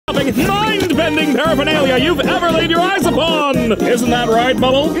most mind-bending paraphernalia you've ever laid your eyes upon! Isn't that right,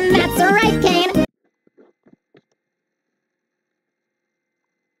 Bubble? That's right, Kane!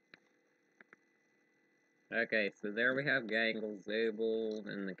 Okay, so there we have Gangle, Zooble,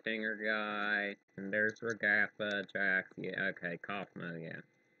 and the Kinger guy, and there's Ragatha, Jax, yeah, okay, Kaufmo, yeah.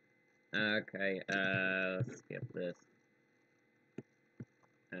 Okay, let's skip this.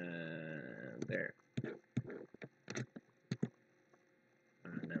 There.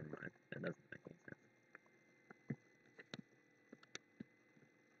 Never mind, that doesn't make any sense.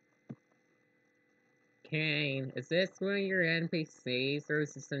 Kane, is this one of your NPCs, or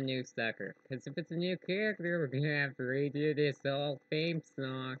is this a new sucker? Because if it's a new character, we're gonna have to redo this whole theme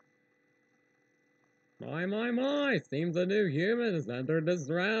song. My, seems a new human has entered this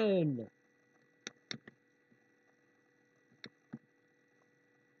realm.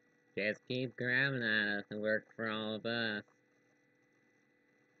 Just keep grabbing at us and work for all of us.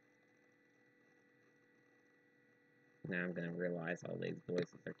 Now I'm gonna realize all these voices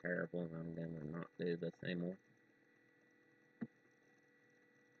are terrible and I'm gonna not do this anymore.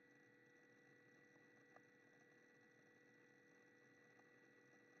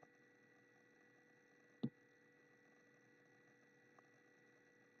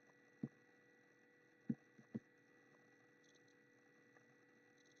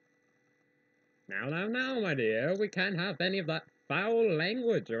 No, my dear, we can't have any of that foul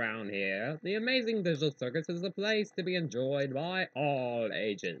language around here. The amazing digital circus is a place to be enjoyed by all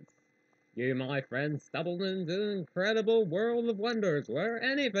ages. You, my friend, stumbled into an incredible world of wonders where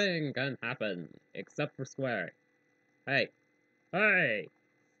anything can happen, except for swearing. Hey,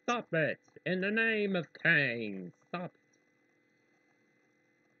 stop it! In the name of Cain, stop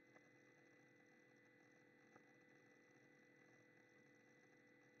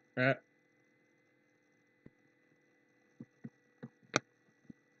it.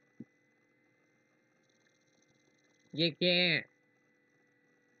 You can't.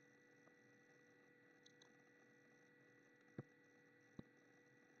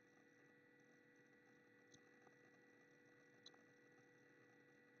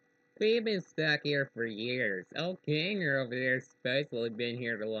 We've been stuck here for years. Old Kinger over there's supposedly been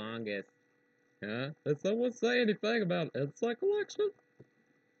here the longest. Huh? Did someone say anything about insect collection?